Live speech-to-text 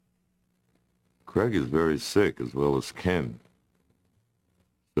Craig is very sick, as well as Ken.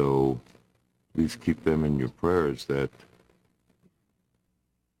 So please keep them in your prayers that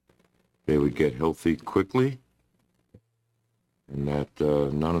they would get healthy quickly, and that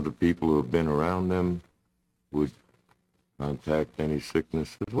none of the people who have been around them would contact any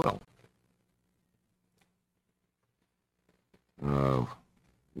sickness as well.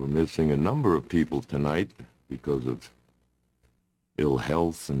 We're missing a number of people tonight because of ill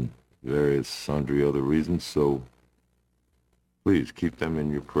health and various sundry other reasons, so please keep them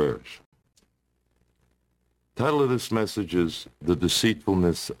in your prayers. The title of this message is The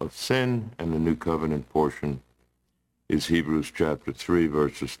Deceitfulness of Sin, and the New Covenant portion is Hebrews chapter 3,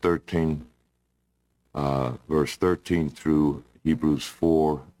 verse 13 through Hebrews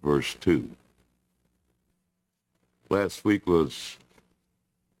 4, verse 2. Last week was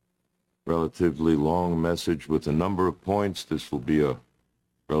a relatively long message with a number of points. This will be a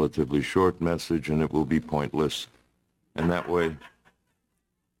relatively short message, and it will be pointless. And that way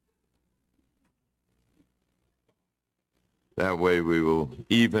we will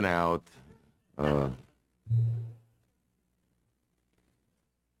even out matter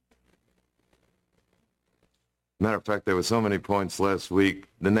of fact, there were so many points last week,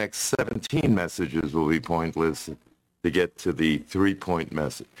 the next 17 messages will be pointless to get to the 3-point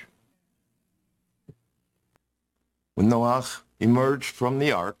message. When Noah emerged from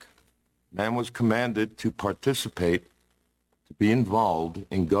the ark, man was commanded to participate, to be involved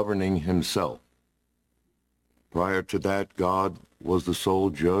in governing himself. Prior to that, God was the sole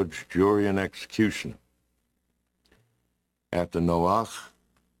judge, jury, and executioner. After Noah,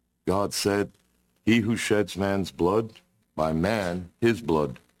 God said, "He who sheds man's blood, by man his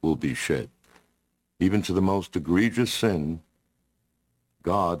blood will be shed." Even to the most egregious sin,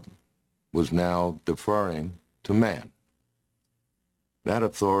 God was now deferring to man. That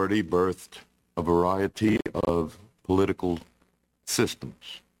authority birthed a variety of political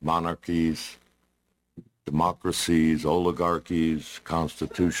systems, monarchies, democracies, oligarchies,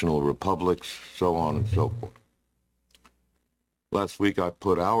 constitutional republics, so on and so forth. Last week I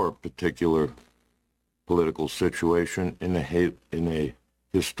put our particular political situation in a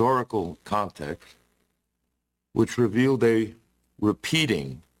historical context, which revealed a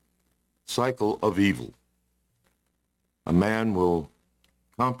repeating cycle of evil. A man will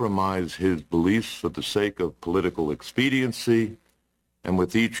compromise his beliefs for the sake of political expediency, and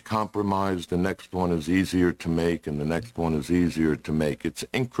with each compromise, the next one is easier to make, and the next one is easier to make. It's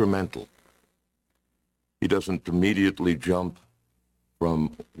incremental. He doesn't immediately jump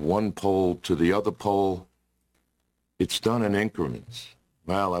from one pole to the other pole. It's done in increments.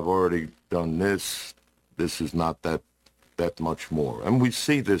 Well, I've already done this. This is not that much more. And we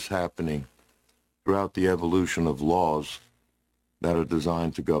see this happening throughout the evolution of laws that are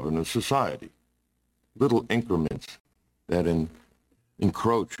designed to govern a society. Little increments that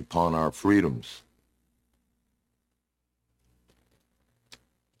encroach upon our freedoms.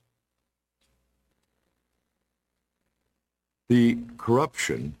 The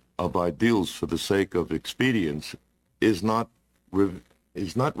corruption of ideals for the sake of expedience is not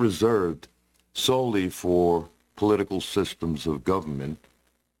reserved solely for political systems of government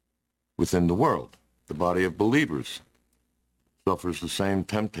within the world. The body of believers suffers the same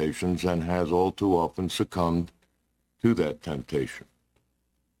temptations and has all too often succumbed to that temptation.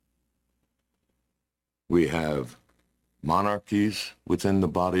 We have monarchies within the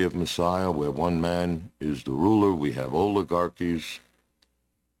body of Messiah where one man is the ruler. We have oligarchies,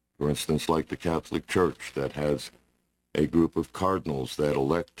 for instance, like the Catholic Church, that has a group of cardinals that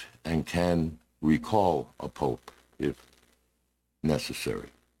elect and can recall a pope if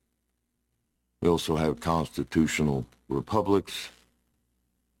necessary. We also have constitutional republics,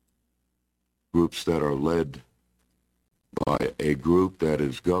 groups that are led by a group that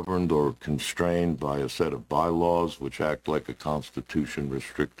is governed or constrained by a set of bylaws which act like a constitution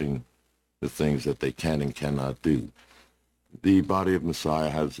restricting the things that they can and cannot do. The body of Messiah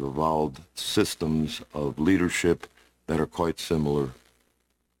has evolved systems of leadership that are quite similar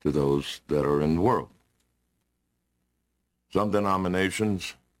to those that are in the world. Some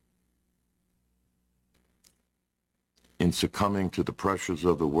denominations, in succumbing to the pressures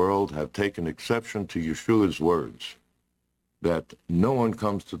of the world, have taken exception to Yeshua's words that no one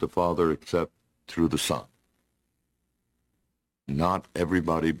comes to the Father except through the Son. Not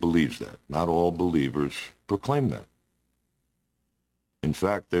everybody believes that. Not all believers proclaim that. In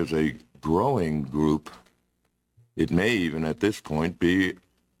fact, there's a growing group. It may even at this point be,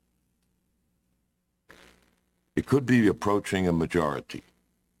 it could be approaching a majority.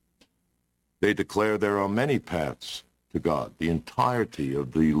 They declare there are many paths to God. The entirety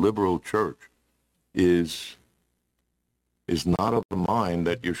of the liberal church is not of the mind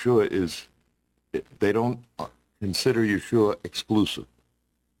that Yeshua is, they don't consider Yeshua exclusive.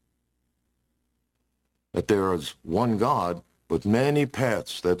 That there is one God, but many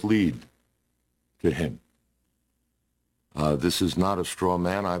paths that lead to him. This is not a straw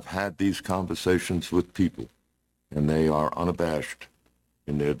man. I've had these conversations with people, and they are unabashed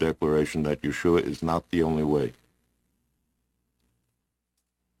in their declaration that Yeshua is not the only way.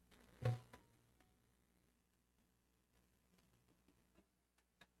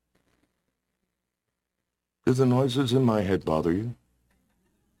 Do the noises in my head bother you?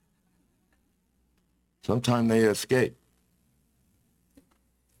 Sometimes they escape.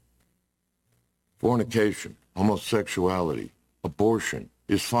 Fornication, homosexuality, abortion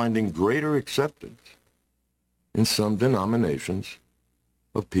is finding greater acceptance in some denominations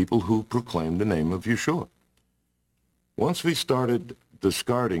of people who proclaim the name of Yeshua. Once we started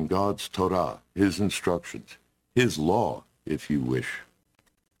discarding God's Torah, his instructions, his law, if you wish,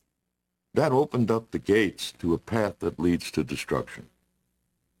 that opened up the gates to a path that leads to destruction.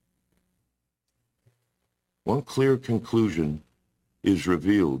 One clear conclusion is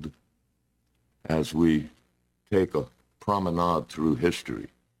revealed as we take a promenade through history.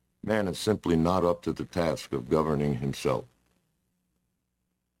 Man is simply not up to the task of governing himself.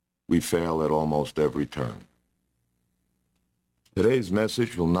 We fail at almost every turn. Today's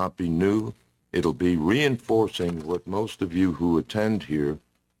message will not be new. It'll be reinforcing what most of you who attend here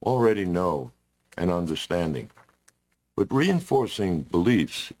already know and understanding. But reinforcing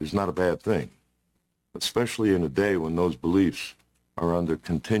beliefs is not a bad thing, especially in a day when those beliefs are under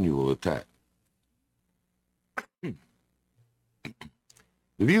continual attack.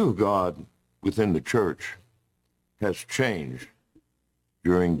 The view of God within the church has changed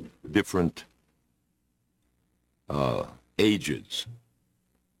during different ages.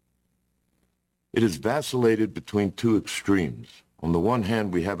 It has vacillated between two extremes. On the one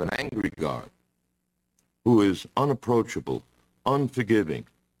hand, we have an angry God who is unapproachable, unforgiving,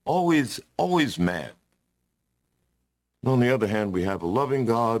 always mad. And on the other hand, we have a loving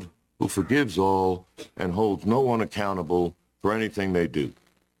God who forgives all and holds no one accountable for anything they do.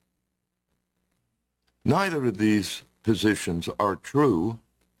 Neither of these positions are true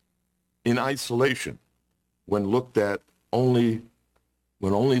in isolation when looked at only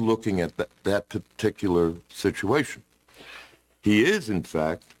looking at that particular situation. He is, in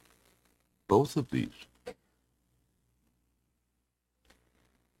fact, both of these.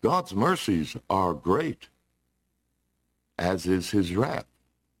 God's mercies are great, as is his wrath.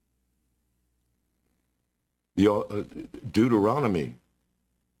 Deuteronomy,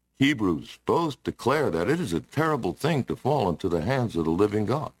 Hebrews both declare that it is a terrible thing to fall into the hands of the living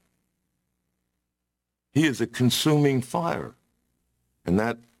God. He is a consuming fire. And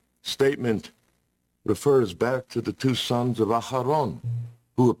that statement refers back to the two sons of Aharon,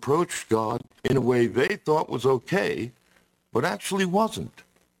 who approached God in a way they thought was okay, but actually wasn't.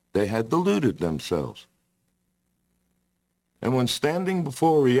 They had deluded themselves. And when standing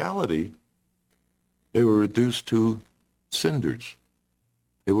before reality, they were reduced to cinders.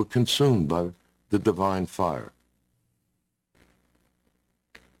 They were consumed by the divine fire.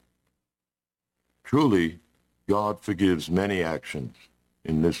 Truly, God forgives many actions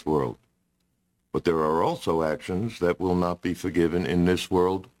in this world. But there are also actions that will not be forgiven in this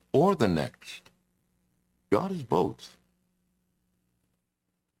world or the next. God is both.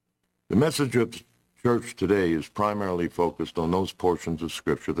 The message of the church today is primarily focused on those portions of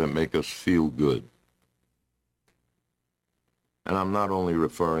Scripture that make us feel good. And I'm not only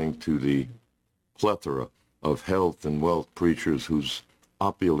referring to the plethora of health and wealth preachers whose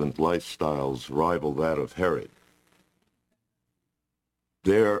opulent lifestyles rival that of Herod.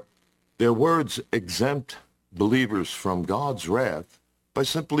 Their words exempt believers from God's wrath by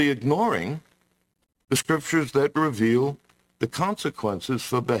simply ignoring the scriptures that reveal the consequences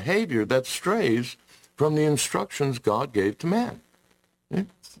for behavior that strays from the instructions God gave to man.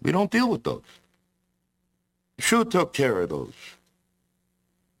 We don't deal with those. Yeshua took care of those.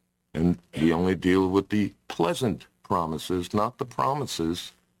 And we only deal with the pleasant promises, not the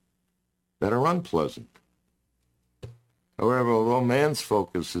promises that are unpleasant. However, although man's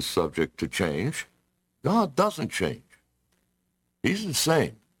focus is subject to change, God doesn't change. He's the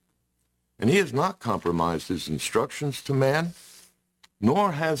same. And he has not compromised his instructions to man,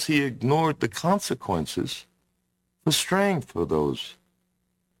 nor has he ignored the consequences for straying from those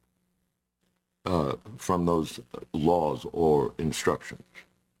laws or instructions.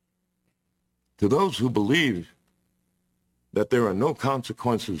 To those who believe that there are no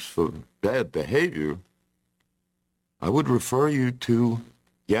consequences for bad behavior, I would refer you to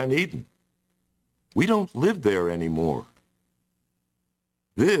Gan Eden. We don't live there anymore.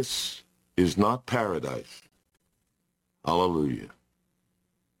 This is not paradise. Hallelujah.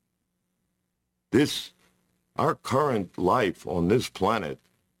 Our current life on this planet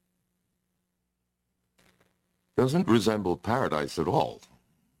doesn't resemble paradise at all,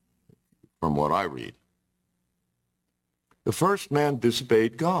 from what I read. The first man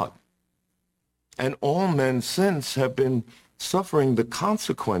disobeyed God, and all men since have been suffering the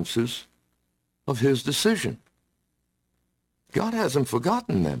consequences of his decision. God hasn't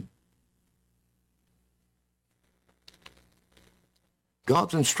forgotten them.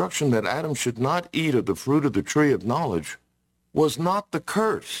 God's instruction that Adam should not eat of the fruit of the tree of knowledge was not the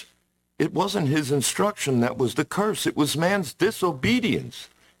curse. It wasn't his instruction that was the curse. It was man's disobedience,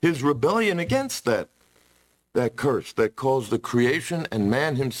 his rebellion against that curse that caused the creation and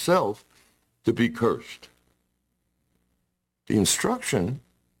man himself to be cursed. The instruction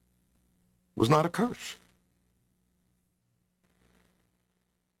was not a curse.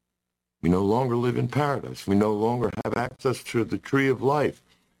 We no longer live in paradise. We no longer have access to the tree of life.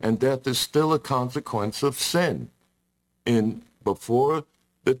 And death is still a consequence of sin. Before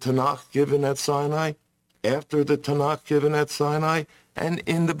the Tanakh given at Sinai, after the Tanakh given at Sinai, and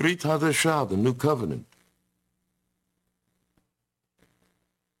in the Brit Hadashah, the new covenant.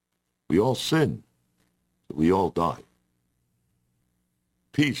 We all sin. We all die.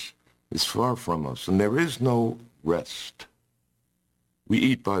 Peace is far from us, and there is no rest. We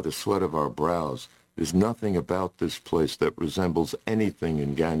eat by the sweat of our brows. There's nothing about this place that resembles anything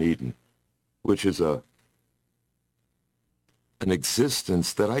in Gan Eden, which is an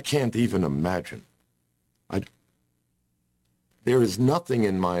existence that I can't even imagine. There is nothing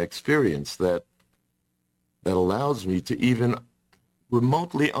in my experience that allows me to even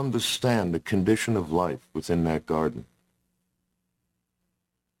remotely understand the condition of life within that garden.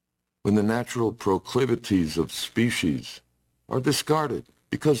 When the natural proclivities of species are discarded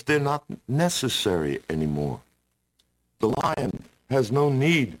because they're not necessary anymore. The lion has no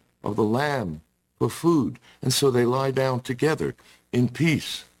need of the lamb for food, and so they lie down together in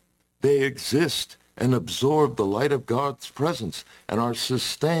peace. They exist and absorb the light of God's presence and are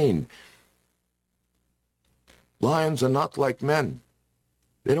sustained. Lions are not like men.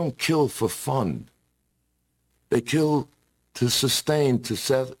 They don't kill for fun. They kill to sustain, to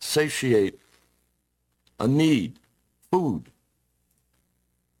satiate a need, food.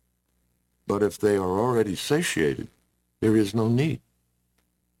 But if they are already satiated, there is no need.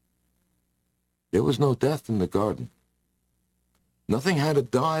 There was no death in the garden. Nothing had to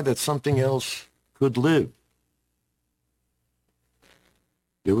die that something else could live.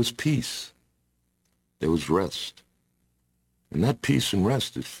 There was peace. There was rest. And that peace and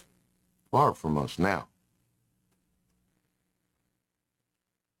rest is far from us now.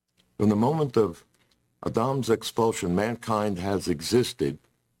 From the moment of Adam's expulsion, mankind has existed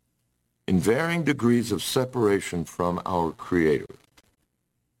in varying degrees of separation from our Creator.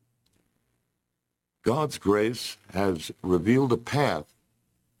 God's grace has revealed a path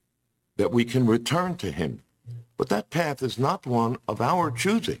that we can return to Him, but that path is not one of our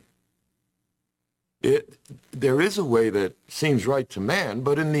choosing. There is a way that seems right to man,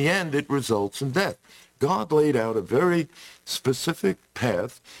 but in the end it results in death. God laid out a very specific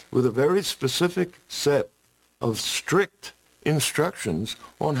path with a very specific set of strict instructions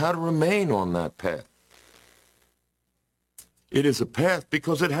on how to remain on that path. It is a path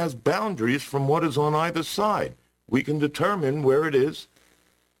because it has boundaries from what is on either side. We can determine where it is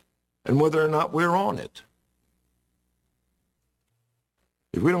and whether or not we're on it.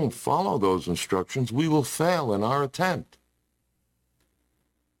 If we don't follow those instructions, we will fail in our attempt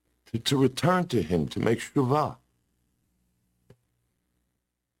to return to Him, to make shuvah.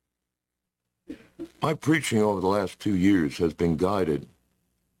 My preaching over the last 2 years has been guided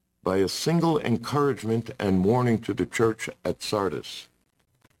by a single encouragement and warning to the church at Sardis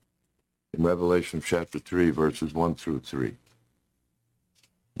in Revelation chapter 3, verses 1 through 3.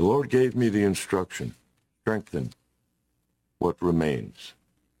 The Lord gave me the instruction, strengthen what remains.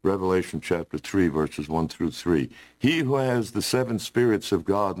 Revelation chapter 3, verses 1 through 3. He who has the 7 spirits of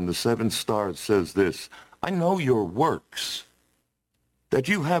God and the 7 stars says this, I know your works, that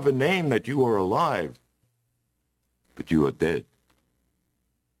you have a name, that you are alive, but you are dead.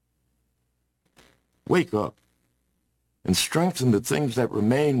 Wake up and strengthen the things that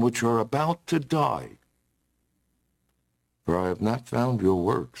remain which are about to die. For I have not found your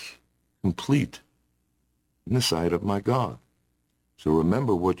works complete in the sight of my God. So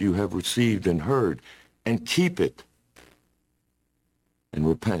remember what you have received and heard, and keep it, and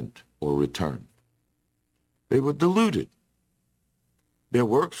repent or return. They were deluded. Their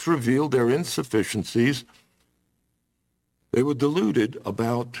works revealed their insufficiencies. They were deluded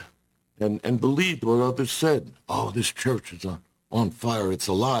about and believed what others said. Oh, this church is on fire. It's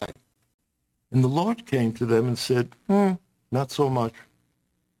alive. And the Lord came to them and said, not so much.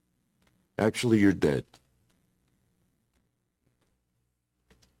 Actually, you're dead.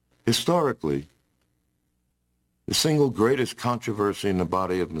 Historically, the single greatest controversy in the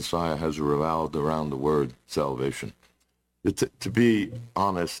body of Messiah has revolved around the word salvation. To be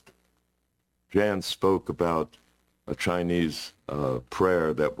honest, Jan spoke about a Chinese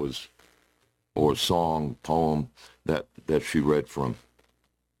prayer that was, or song, poem, that she read from.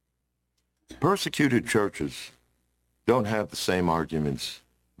 Persecuted churches don't have the same arguments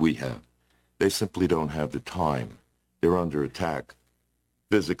we have. They simply don't have the time. They're under attack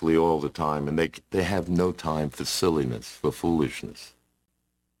physically all the time, and they have no time for silliness, for foolishness.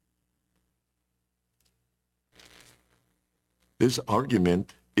 This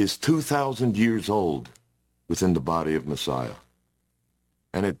argument is 2,000 years old within the body of Messiah.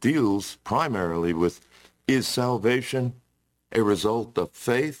 And it deals primarily with, is salvation a result of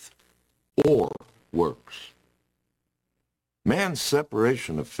faith or works? Man's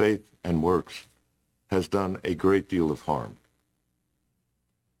separation of faith and works has done a great deal of harm.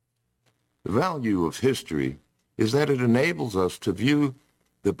 The value of history is that it enables us to view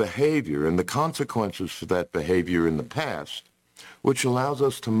the behavior and the consequences for that behavior in the past, which allows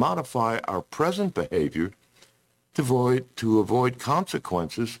us to modify our present behavior to avoid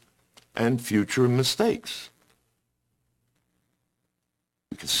consequences and future mistakes.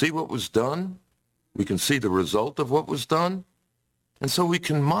 We can see what was done, we can see the result of what was done, and so we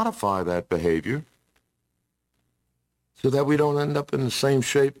can modify that behavior so that we don't end up in the same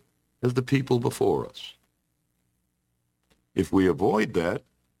shape as the people before us. If we avoid that,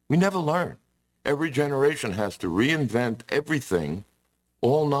 we never learn. Every generation has to reinvent everything,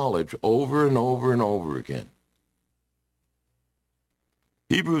 all knowledge, over and over and over again.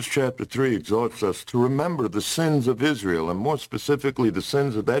 Hebrews chapter 3 exhorts us to remember the sins of Israel, and more specifically the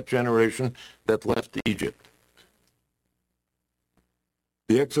sins of that generation that left Egypt.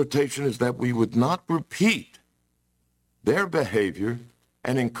 The exhortation is that we would not repeat their behavior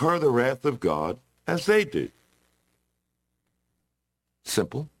and incur the wrath of God as they did.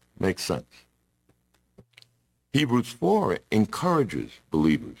 Simple, makes sense. Hebrews 4 encourages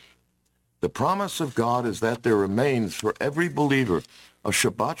believers. The promise of God is that there remains for every believer a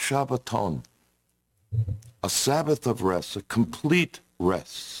Shabbat Shabbaton, a Sabbath of rest, a complete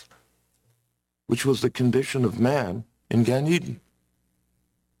rest, which was the condition of man in Gan Eden.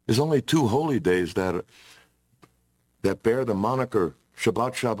 There's only two holy days that bear the moniker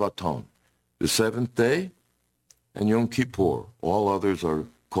Shabbat Shabbaton, the seventh day and Yom Kippur. All others are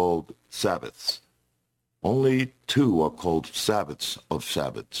called Sabbaths. Only two are called Sabbaths of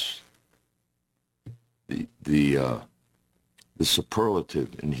Sabbaths. The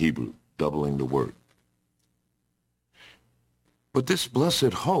superlative in Hebrew, doubling the word. But this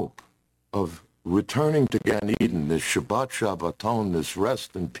blessed hope of returning to Gan Eden, this Shabbat Shabbaton, this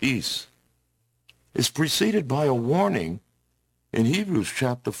rest and peace, is preceded by a warning in Hebrews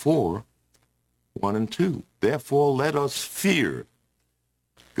chapter 4, 1 and 2. Therefore, let us fear.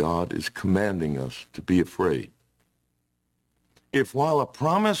 God is commanding us to be afraid. If while a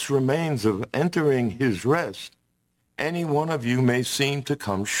promise remains of entering his rest, any one of you may seem to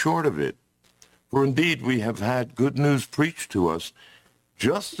come short of it. For indeed we have had good news preached to us,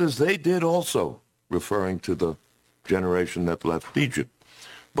 just as they did also, referring to the generation that left Egypt.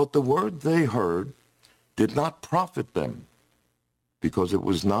 But the word they heard did not profit them, because it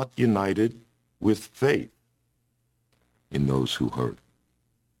was not united with faith in those who heard.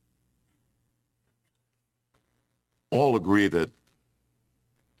 All agree that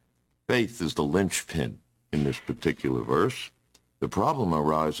faith is the linchpin in this particular verse. The problem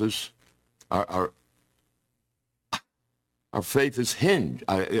arises, our faith is hinged,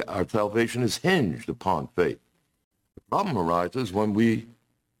 our salvation is hinged upon faith. The problem arises when we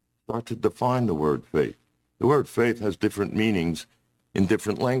start to define the word faith. The word faith has different meanings in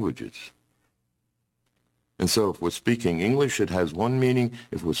different languages. And so if we're speaking English, it has one meaning.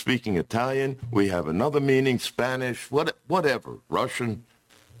 If we're speaking Italian, we have another meaning, Spanish, whatever, Russian.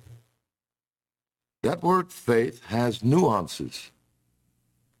 That word faith has nuances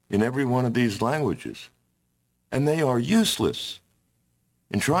in every one of these languages, and they are useless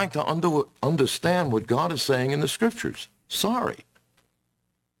in trying to understand what God is saying in the scriptures. Sorry.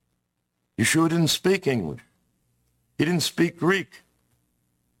 Yeshua didn't speak English. He didn't speak Greek.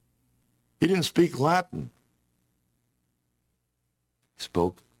 He didn't speak Latin. He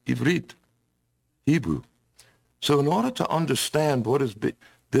spoke Ivrit, Hebrew. So in order to understand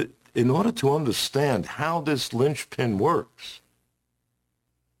in order to understand how this linchpin works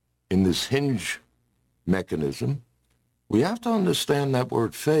in this hinge mechanism, we have to understand that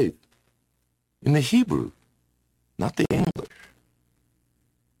word faith in the Hebrew, not the English.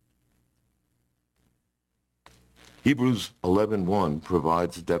 Hebrews 11:1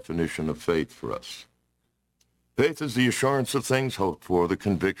 provides a definition of faith for us. Faith is the assurance of things hoped for, the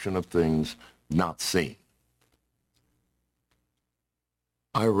conviction of things not seen.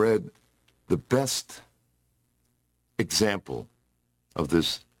 I read the best example of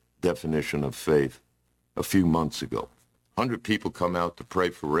this definition of faith a few months ago. 100 people come out to pray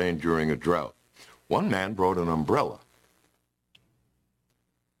for rain during a drought. One man brought an umbrella.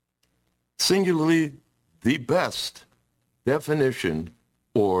 Singularly, the best definition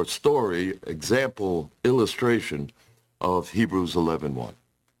or story, example, illustration of Hebrews 11:1.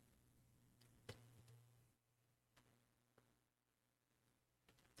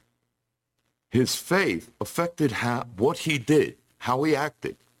 His faith affected what he did, how he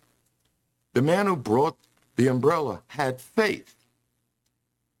acted. The man who brought the umbrella had faith,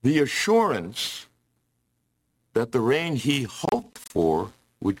 the assurance that the rain he hoped for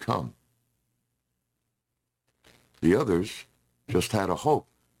would come. The others just had a hope.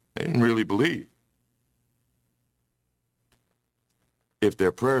 They didn't really believe. If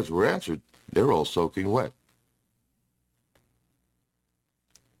their prayers were answered, they're all soaking wet.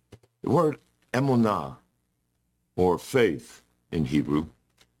 The word emunah, or faith in Hebrew,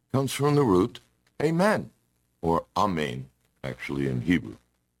 comes from the root amen, or amen, actually, in Hebrew.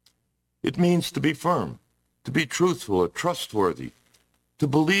 It means to be firm, to be truthful or trustworthy, to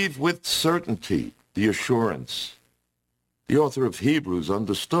believe with certainty, the assurance. The author of Hebrews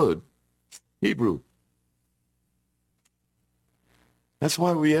understood Hebrew. That's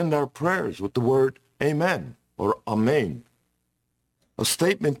why we end our prayers with the word amen, or amen, a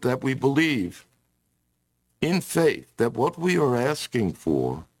statement that we believe in faith that what we are asking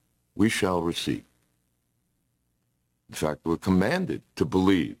for, we shall receive. In fact, we're commanded to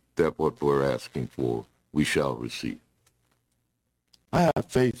believe that what we're asking for, we shall receive. I have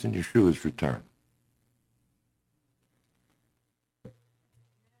faith in Yeshua's return.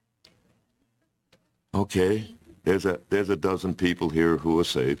 Okay, there's a dozen people here who are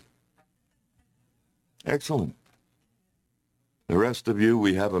saved. Excellent. The rest of you,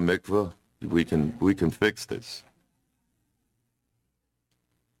 we have a mikveh. We can fix this.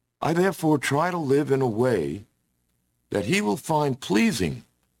 I therefore try to live in a way that he will find pleasing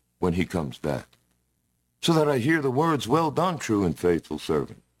when he comes back, so that I hear the words, well done, true and faithful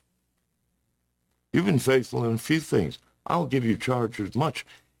servant. You've been faithful in a few things. I'll give you charge as much.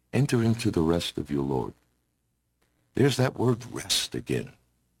 Enter into the rest of your Lord. There's that word rest again.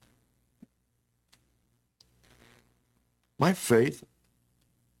 My faith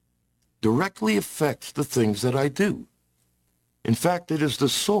directly affects the things that I do. In fact, it is the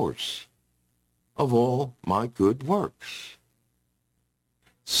source of all my good works.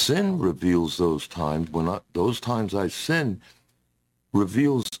 Sin reveals those times those times I sin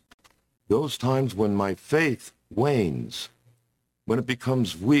reveals those times when my faith wanes, when it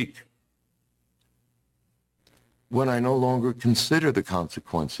becomes weak, when I no longer consider the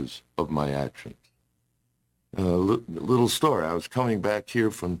consequences of my actions. Little story. I was coming back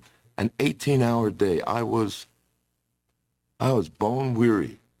here from an 18-hour day. I was bone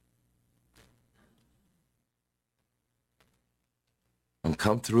weary. I'm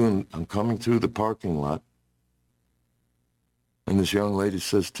coming through the parking lot, and this young lady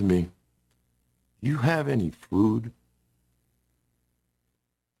says to me, "You have any food?"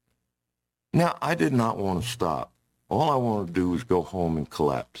 Now, I did not want to stop. All I wanted to do was go home and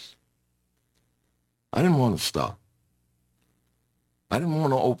collapse. I didn't want to stop. I didn't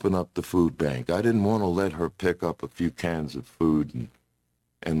want to open up the food bank. I didn't want to let her pick up a few cans of food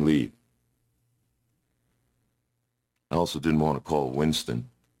and leave. I also didn't want to call Winston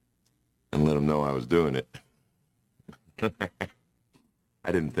and let him know I was doing it.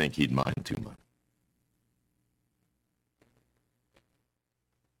 I didn't think he'd mind too much.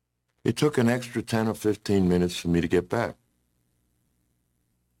 It took an extra 10 or 15 minutes for me to get back.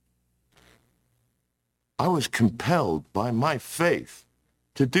 I was compelled by my faith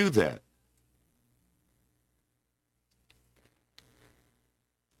to do that.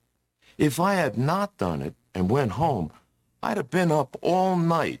 If I had not done it and went home, I'd have been up all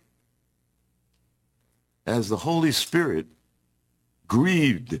night as the Holy Spirit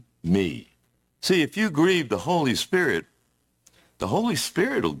grieved me. See, if you grieve the Holy Spirit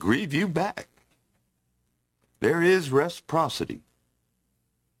will grieve you back. There is reciprocity.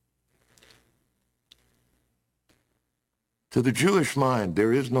 To the Jewish mind,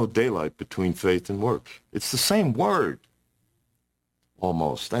 there is no daylight between faith and works. It's the same word,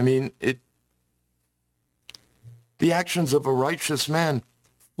 almost. I mean, the actions of a righteous man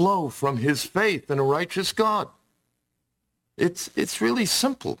flow from his faith in a righteous God. It's really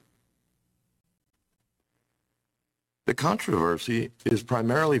simple. The controversy is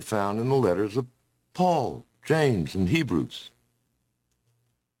primarily found in the letters of Paul, James, and Hebrews.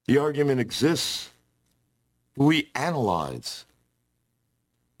 The argument exists. We analyze.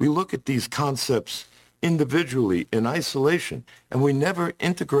 We look at these concepts individually in isolation, and we never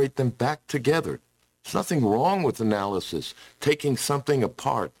integrate them back together. There's nothing wrong with analysis, taking something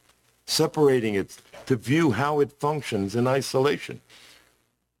apart, separating it to view how it functions in isolation.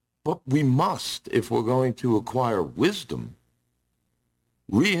 But we must, if we're going to acquire wisdom,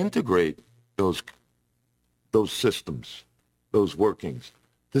 reintegrate those systems, those workings,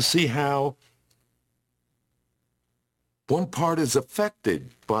 to see how one part is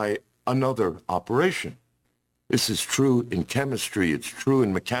affected by another operation. This is true in chemistry. It's true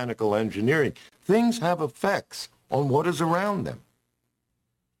in mechanical engineering. Things have effects on what is around them.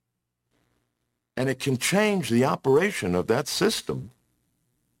 And it can change the operation of that system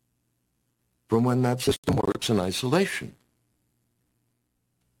from when that system works in isolation.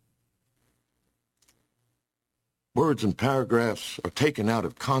 Words and paragraphs are taken out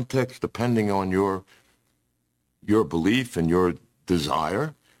of context depending on your belief and your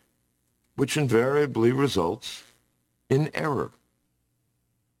desire, which invariably results in error.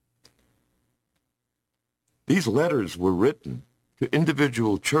 These letters were written to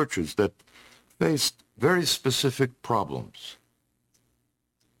individual churches that faced very specific problems.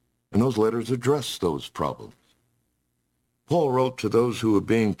 And those letters addressed those problems. Paul wrote to those who were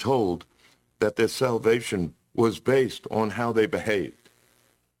being told that their salvation was based on how they behaved,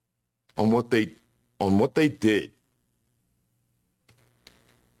 on what they did.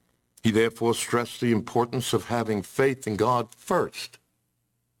 He therefore stressed the importance of having faith in God first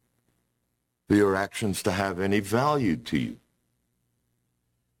for your actions to have any value to you.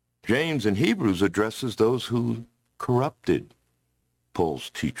 James in Hebrews addresses those who corrupted Paul's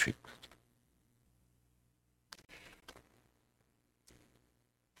teachings.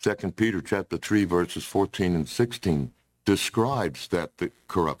 2 Peter chapter 3, verses 14 and 16 describes that the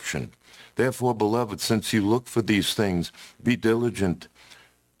corruption. Therefore, beloved, since you look for these things, be diligent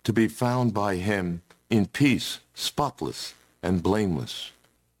to be found by him in peace, spotless and blameless.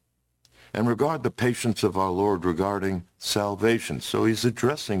 And regard the patience of our Lord regarding salvation. So he's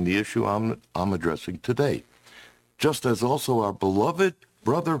addressing the issue I'm addressing today. Just as also our beloved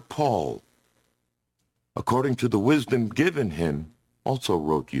brother Paul, according to the wisdom given him, also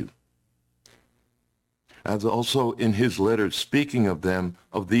wrote you. As also in his letters speaking in them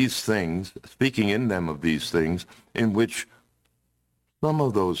of these things, in which some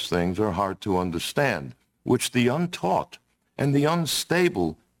of those things are hard to understand, which the untaught and the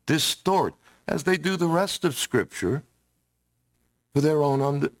unstable distort, as they do the rest of Scripture, for their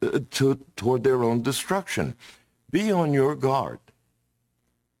own toward their own destruction. Be on your guard,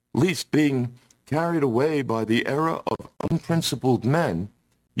 lest being carried away by the error of unprincipled men,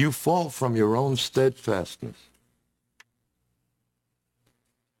 you fall from your own steadfastness.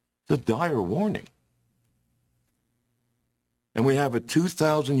 It's a dire warning. And we have a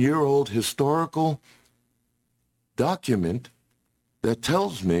 2,000-year-old historical document that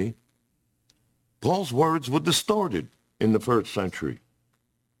tells me Paul's words were distorted in the first century.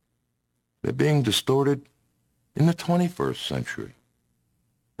 They're being distorted in the 21st century.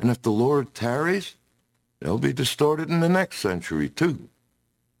 And if the Lord tarries, they'll be distorted in the next century too.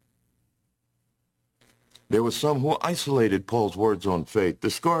 There were some who isolated Paul's words on faith,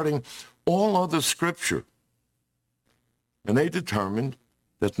 discarding all other scripture. And they determined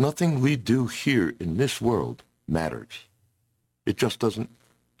that nothing we do here in this world matters. It just doesn't,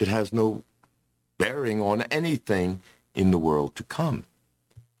 it has no bearing on anything in the world to come.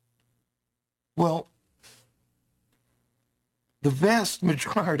 Well, the vast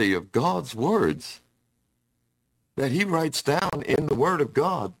majority of God's words that he writes down in the Word of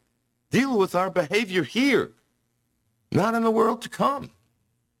God deal with our behavior here, not in the world to come.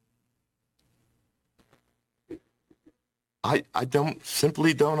 I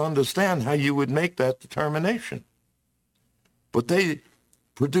simply don't understand how you would make that determination. But they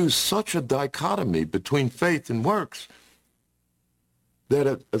produce such a dichotomy between faith and works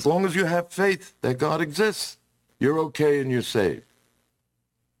that as long as you have faith that God exists, you're okay and you're saved.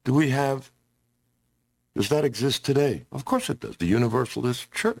 Does that exist today? Of course it does. The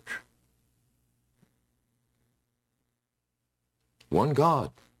Universalist Church. One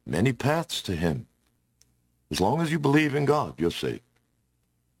God, many paths to him. As long as you believe in God, you're saved.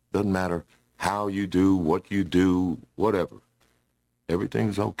 Doesn't matter how you do, what you do, whatever.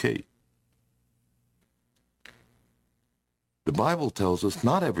 Everything's okay. The Bible tells us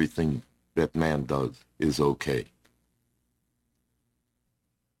not everything that man does is okay.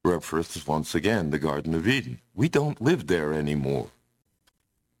 Reference once again the Garden of Eden. We don't live there anymore.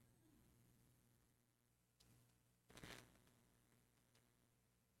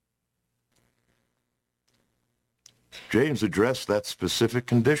 James addressed that specific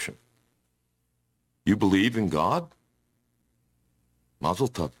condition. You believe in God? Mazel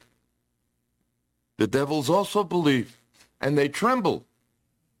tov. The devils also believe, and they tremble.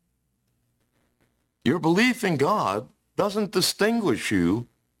 Your belief in God doesn't distinguish you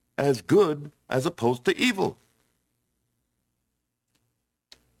as good as opposed to evil.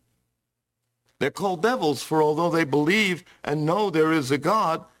 They're called devils, for although they believe and know there is a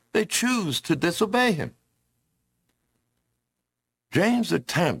God, they choose to disobey him. James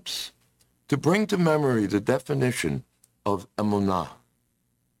attempts to bring to memory the definition of emunah.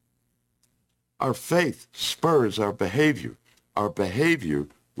 Our faith spurs our behavior. Our behavior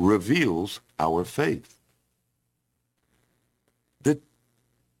reveals our faith.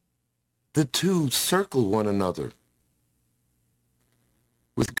 The two circle one another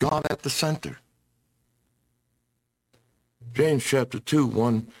with God at the center. James chapter 2,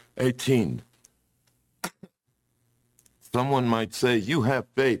 1:18. Someone might say, you have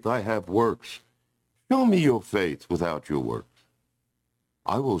faith, I have works. Show me your faith without your works.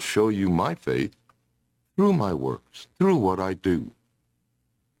 I will show you my faith through my works, through what I do.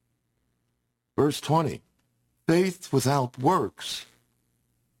 Verse 20, faith without works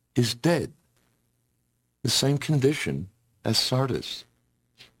is dead. The same condition as Sardis,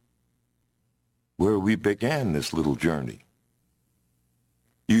 where we began this little journey.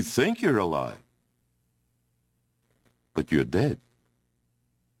 You think you're alive, but you're dead.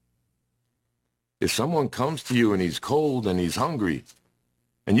 If someone comes to you and he's cold and he's hungry,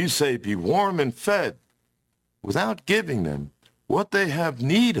 and you say, be warm and fed, without giving them what they have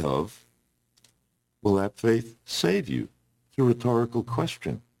need of, will that faith save you? It's a rhetorical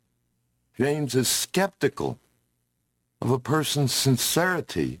question. James is skeptical of a person's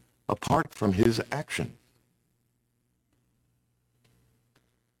sincerity apart from his action.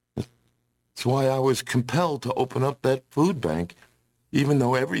 That's why I was compelled to open up that food bank, even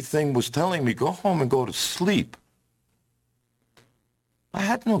though everything was telling me, go home and go to sleep. I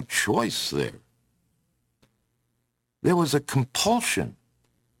had no choice there. There was a compulsion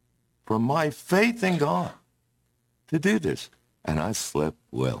from my faith in God to do this, and I slept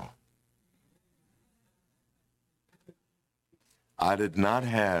well. I did not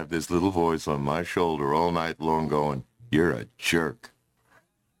have this little voice on my shoulder all night long going, you're a jerk.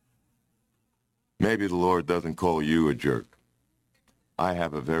 Maybe the Lord doesn't call you a jerk. I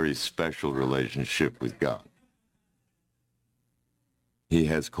have a very special relationship with God. He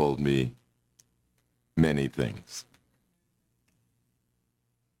has called me many things.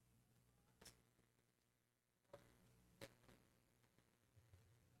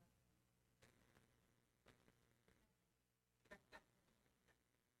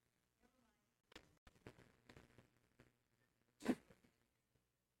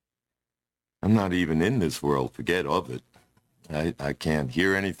 I'm not even in this world, forget of it. I can't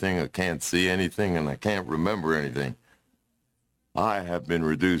hear anything, I can't see anything, and I can't remember anything. I have been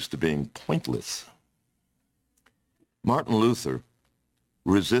reduced to being pointless. Martin Luther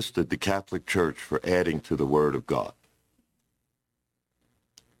resisted the Catholic Church for adding to the Word of God.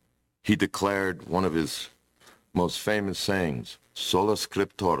 He declared one of his most famous sayings, sola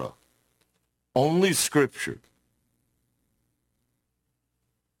scriptura, only Scripture.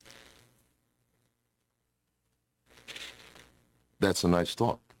 That's a nice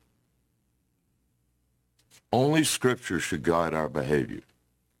thought. Only Scripture should guide our behavior.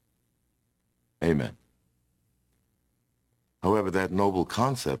 Amen. However, that noble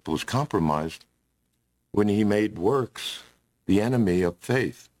concept was compromised when he made works the enemy of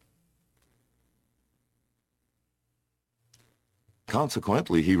faith.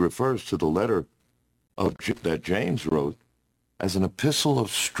 Consequently, he refers to the letter that James wrote as an epistle of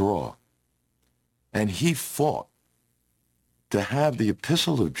straw. And he fought to have the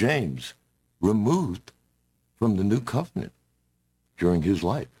epistle of James removed from the new covenant during his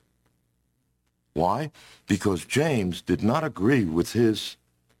life. Why? Because James did not agree with his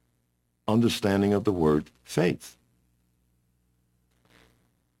understanding of the word faith.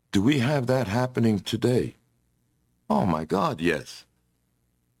 Do we have that happening today? Oh my God, yes.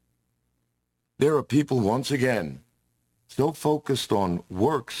 There are people, once again, so focused on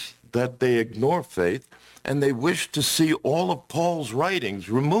works that they ignore faith, and they wished to see all of Paul's writings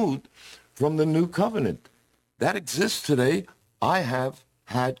removed from the new covenant. That exists today. I have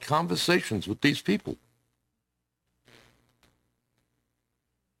had conversations with these people.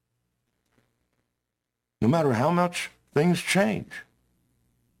 No matter how much things change,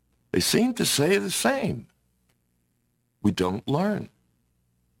 they seem to say the same. We don't learn.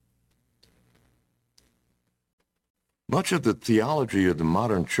 Much of the theology of the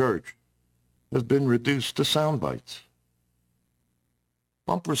modern church has been reduced to sound bites.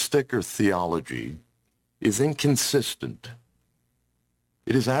 Bumper sticker theology is inconsistent.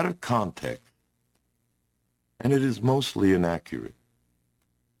 It is out of context, and it is mostly inaccurate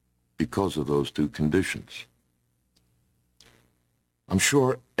because of those two conditions. I'm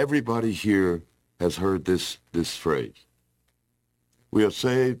sure everybody here has heard this phrase. We are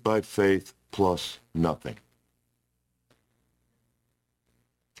saved by faith plus nothing.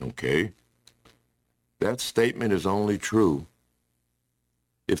 Okay? That statement is only true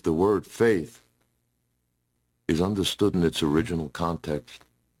if the word faith is understood in its original context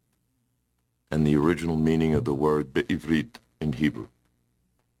and the original meaning of the word be'ivrit in Hebrew.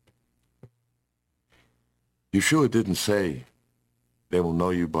 Yeshua didn't say, they will know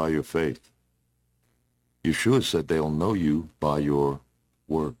you by your faith. Yeshua said they will know you by your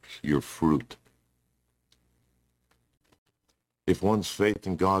works, your fruit. If one's faith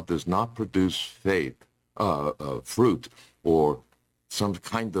in God does not produce fruit, or some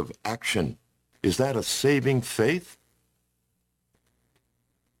kind of action, is that a saving faith?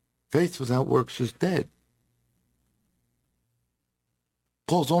 Faith without works is dead.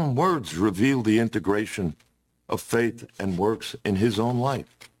 Paul's own words reveal the integration of faith and works in his own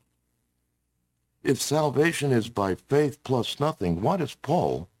life. If salvation is by faith plus nothing, why does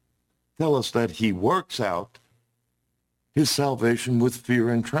Paul tell us that he works out his salvation with fear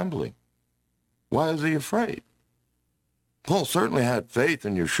and trembling? Why is he afraid? Paul certainly had faith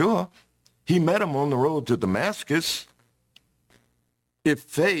in Yeshua. He met him on the road to Damascus. If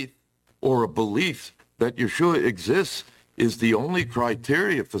faith or a belief that Yeshua exists is the only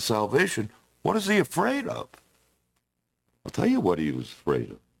criteria for salvation, what is he afraid of? I'll tell you what he was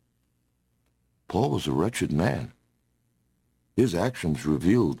afraid of. Paul was a wretched man. His actions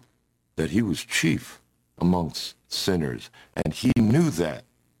revealed that he was chief amongst sinners, and he knew that.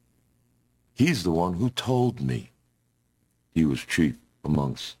 He's the one who told me he was chief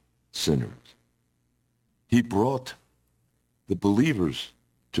amongst sinners. He brought the believers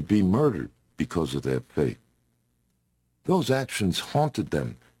to be murdered because of their faith. Those actions haunted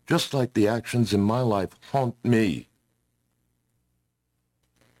them, just like the actions in my life haunt me.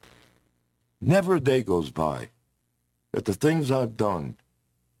 Never a day goes by that the things I've done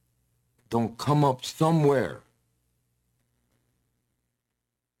don't come up somewhere.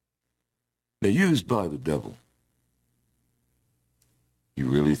 They're used by the devil. You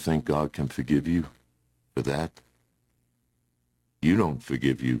really think God can forgive you for that? You don't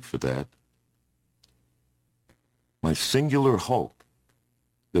forgive you for that. My singular hope,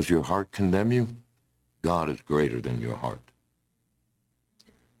 does your heart condemn you? God is greater than your heart.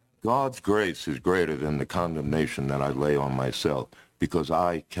 God's grace is greater than the condemnation that I lay on myself, because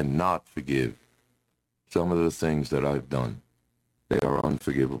I cannot forgive some of the things that I've done. They are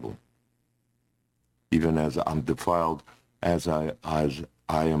unforgivable. Even as I'm defiled, as I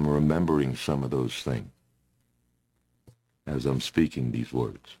am remembering some of those things, as I'm speaking these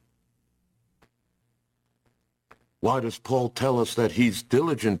words. Why does Paul tell us that he's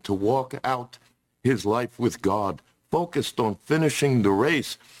diligent to walk out his life with God, focused on finishing the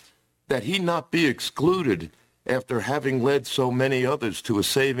race, that he not be excluded after having led so many others to a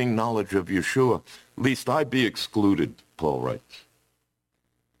saving knowledge of Yeshua? Lest I be excluded, Paul writes.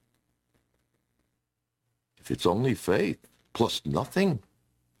 If it's only faith plus nothing,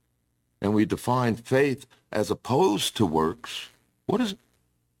 and we define faith as opposed to works, what is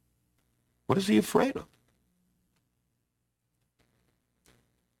he afraid of?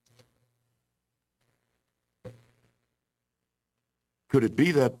 Could it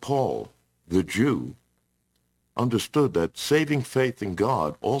be that Paul, the Jew, understood that saving faith in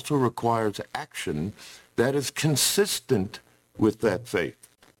God also requires action that is consistent with that faith?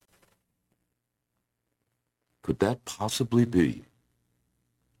 Could that possibly be?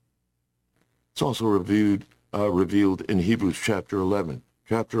 It's also revealed in Hebrews chapter 11.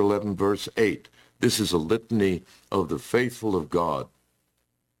 Chapter 11, verse 8. This is a litany of the faithful of God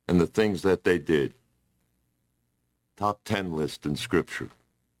and the things that they did. Top 10 list in Scripture.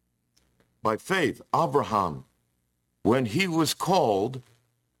 By faith, Abraham, when he was called,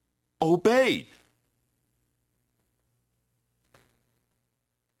 obeyed.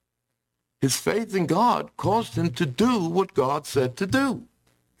 His faith in God caused him to do what God said to do.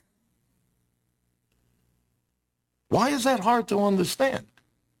 Why is that hard to understand?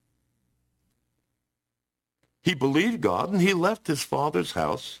 He believed God, and he left his father's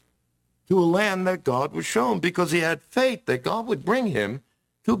house to a land that God was shown because he had faith that God would bring him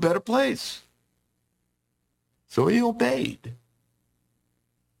to a better place. So he obeyed.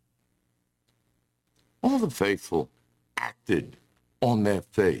 All the faithful acted on their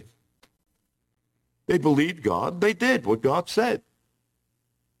faith. They believed God. They did what God said.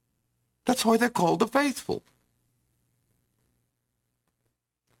 That's why they're called the faithful.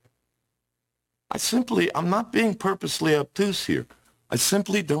 I'm not being purposely obtuse here. I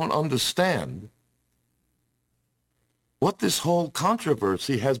simply don't understand what this whole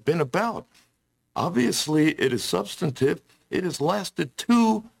controversy has been about. Obviously, it is substantive. It has lasted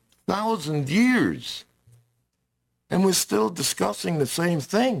 2,000 years. And we're still discussing the same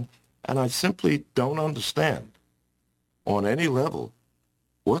thing. And I simply don't understand on any level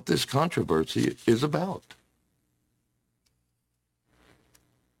what this controversy is about.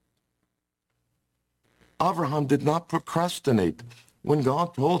 Abraham did not procrastinate when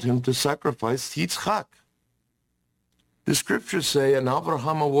God told him to sacrifice Yitzchak. The scriptures say, and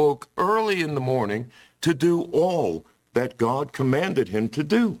Abraham awoke early in the morning to do all that God commanded him to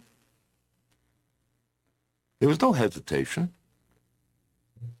do. There was no hesitation.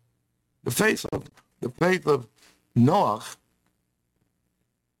 The faith of Noah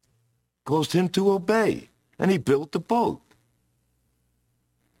caused him to obey, and he built the boat.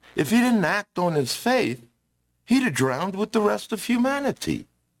 If he didn't act on his faith, he'd have drowned with the rest of humanity.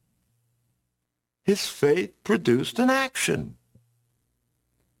 His faith produced an action.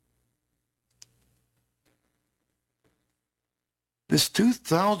 This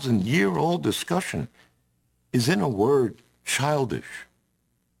 2,000-year-old discussion is, in a word, childish.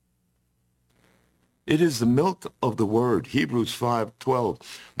 It is the milk of the word, Hebrews 5:12.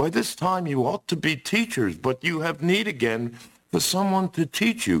 By this time you ought to be teachers, but you have need again for someone to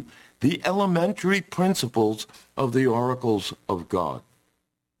teach you the elementary principles of the oracles of God.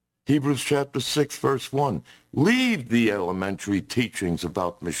 Hebrews chapter 6, verse 1. Leave the elementary teachings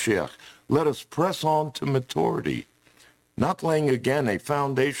about Mashiach. Let us press on to maturity, not laying again a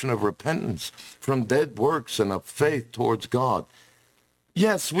foundation of repentance from dead works and of faith towards God.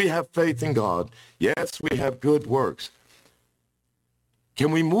 Yes, we have faith in God. Yes, we have good works.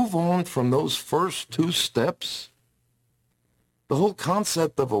 Can we move on from those first two steps? The whole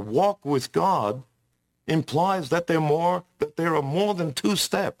concept of a walk with God implies that there are more than two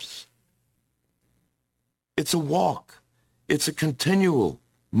steps. It's a walk. It's a continual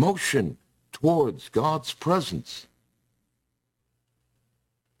motion towards God's presence.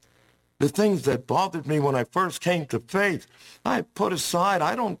 The things that bothered me when I first came to faith, I put aside.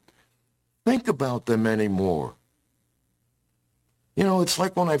 I don't think about them anymore. You know, it's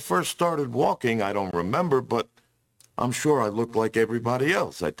like when I first started walking, I don't remember, but I'm sure I looked like everybody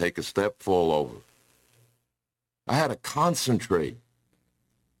else. I'd take a step, fall over. I had to concentrate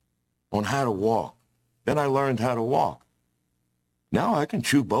on how to walk. Then I learned how to walk. Now I can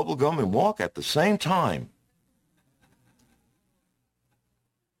chew bubble gum and walk at the same time.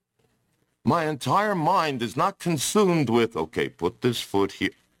 My entire mind is not consumed with, okay, put this foot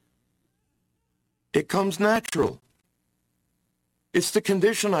here. It comes natural. It's the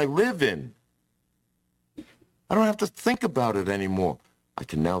condition I live in. I don't have to think about it anymore. I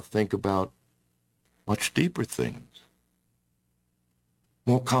can now think about much deeper things,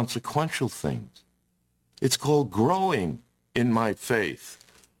 more consequential things. It's called growing in my faith.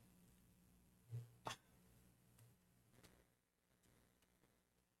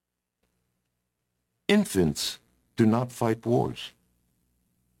 Infants do not fight wars.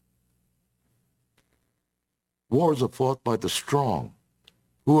 Wars are fought by the strong,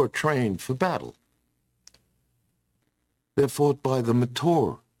 who are trained for battle. They're fought by the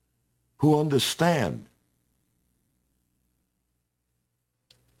mature, who understand.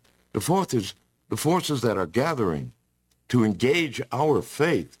 The forces that are gathering to engage our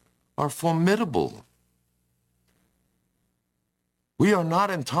faith are formidable. We are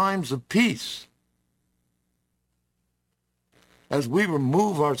not in times of peace. As we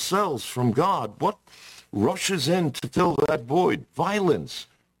remove ourselves from God, what rushes in to fill that void? Violence.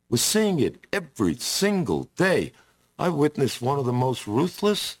 We're seeing it every single day. I witnessed one of the most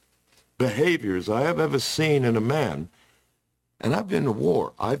ruthless behaviors I have ever seen in a man. And I've been to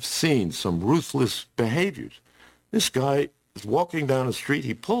war. I've seen some ruthless behaviors. This guy is walking down the street.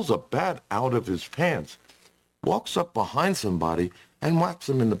 He pulls a bat out of his pants, walks up behind somebody, and whacks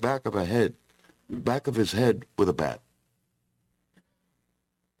him in the back of his head with a bat.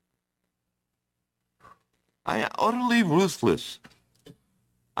 Utterly ruthless.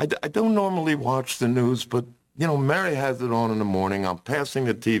 I don't normally watch the news, but, you know, Mary has it on in the morning. I'm passing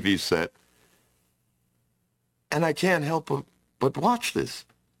the TV set, and I can't help but watch this.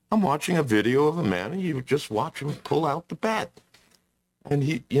 I'm watching a video of a man, and you just watch him pull out the bat. And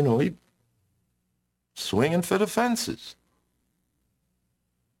he swinging for the fences.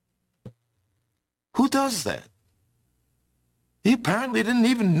 Who does that? He apparently didn't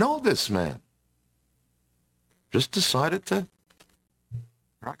even know this man. Just decided to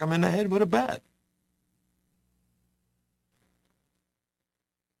crack him in the head with a bat.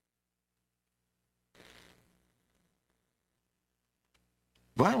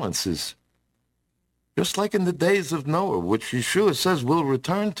 Violence is just like in the days of Noah, which Yeshua says we'll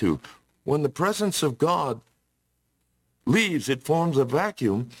return to. When the presence of God leaves, it forms a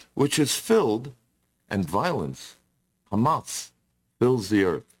vacuum which is filled, and violence, Hamas, fills the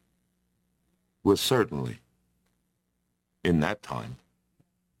earth. We're certainly in that time.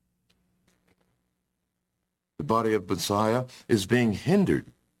 The body of Messiah is being hindered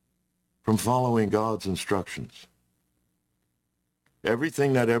from following God's instructions.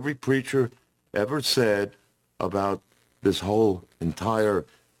 Everything that every preacher ever said about this whole entire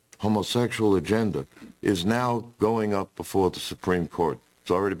homosexual agenda is now going up before the Supreme Court. It's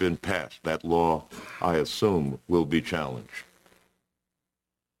already been passed. That law, I assume, will be challenged.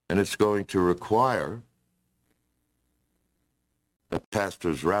 And it's going to require that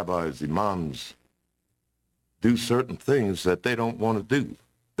pastors, rabbis, imams do certain things that they don't want to do,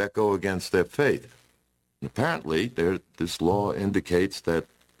 that go against their faith. And apparently, this law indicates that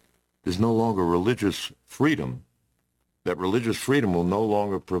there's no longer religious freedom, that religious freedom will no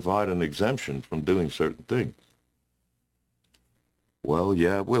longer provide an exemption from doing certain things. Well,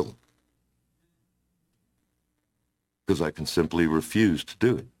 yeah, it will. Because I can simply refuse to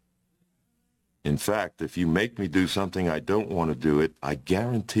do it. In fact, if you make me do something I don't want to do it, I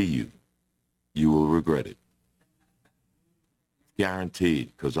guarantee you will regret it.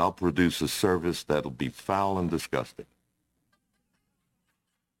 Guaranteed, because I'll produce a service that'll be foul and disgusting.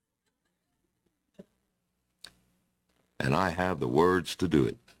 And I have the words to do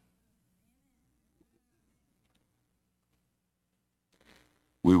it.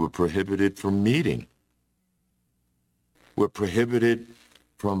 We were prohibited from meeting. We're prohibited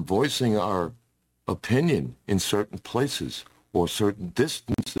from voicing our opinion in certain places or certain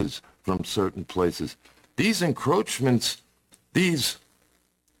distances from certain places. These encroachments, I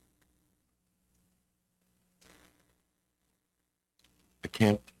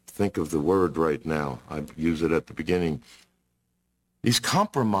can't think of the word right now. I use it at the beginning. These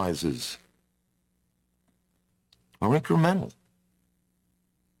compromises are incremental.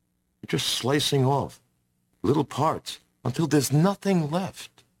 You're just slicing off little parts until there's nothing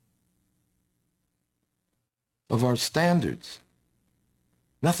left of our standards,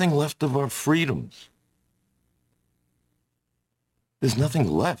 nothing left of our freedoms. There's nothing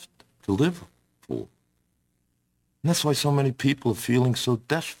left to live for. And that's why so many people are feeling so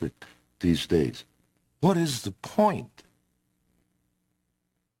desperate these days. What is the point?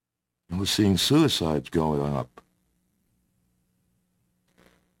 And we're seeing suicides going up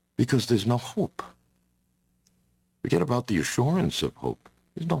because there's no hope. Forget about the assurance of hope.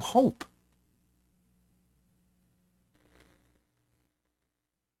 There's no hope.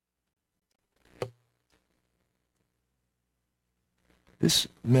 This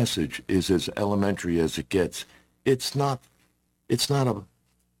message is as elementary as it gets. It's not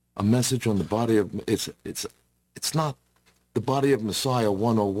a message on the body of, it's not the body of Messiah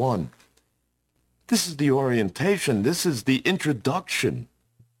 101. This is the orientation. This is the introduction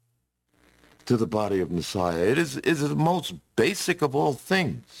to the body of Messiah. It is the most basic of all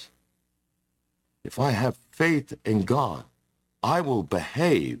things. If I have faith in God, I will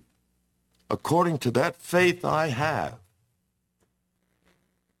behave according to that faith I have.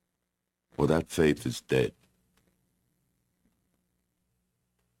 Well, that faith is dead.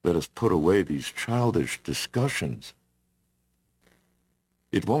 Let us put away these childish discussions.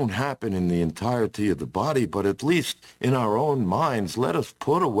 It won't happen in the entirety of the body, but at least in our own minds, let us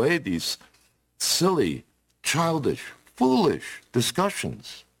put away these silly, childish, foolish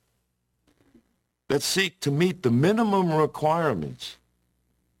discussions that seek to meet the minimum requirements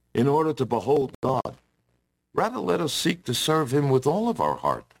in order to behold God. Rather, let us seek to serve him with all of our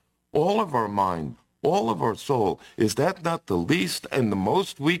heart, all of our mind, all of our soul. Is that not the least and the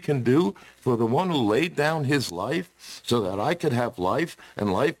most we can do for the one who laid down his life so that I could have life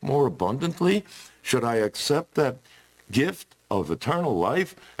and life more abundantly? Should I accept that gift of eternal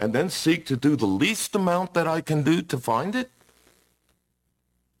life and then seek to do the least amount that I can do to find it?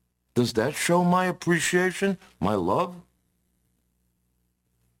 Does that show my appreciation, my love?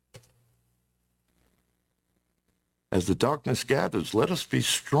 As the darkness gathers, let us be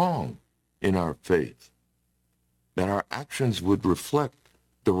strong in our faith, that our actions would reflect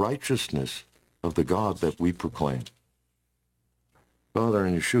the righteousness of the God that we proclaim. Father,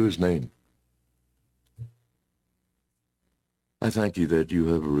 in Yeshua's name, I thank you that you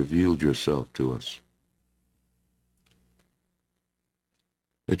have revealed yourself to us,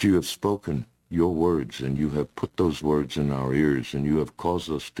 that you have spoken your words and you have put those words in our ears and you have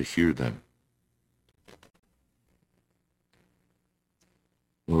caused us to hear them.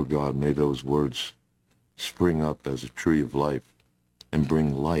 Lord God, may those words spring up as a tree of life and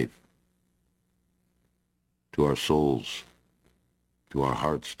bring life to our souls, to our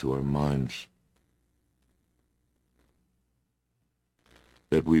hearts, to our minds,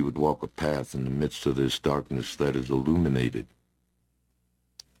 that we would walk a path in the midst of this darkness that is illuminated,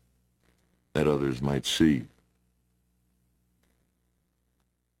 that others might see,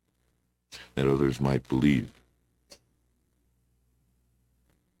 that others might believe.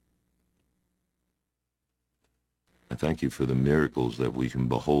 I thank you for the miracles that we can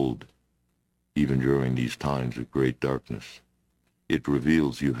behold even during these times of great darkness. It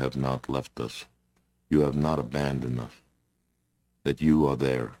reveals you have not left us. You have not abandoned us, that you are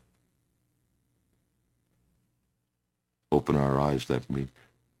there. Open our eyes that we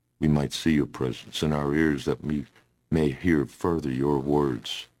might see your presence, and our ears that we may hear further your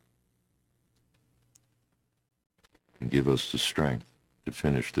words. And give us the strength to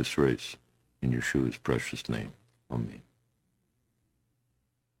finish this race in Yeshua's precious name. Amen.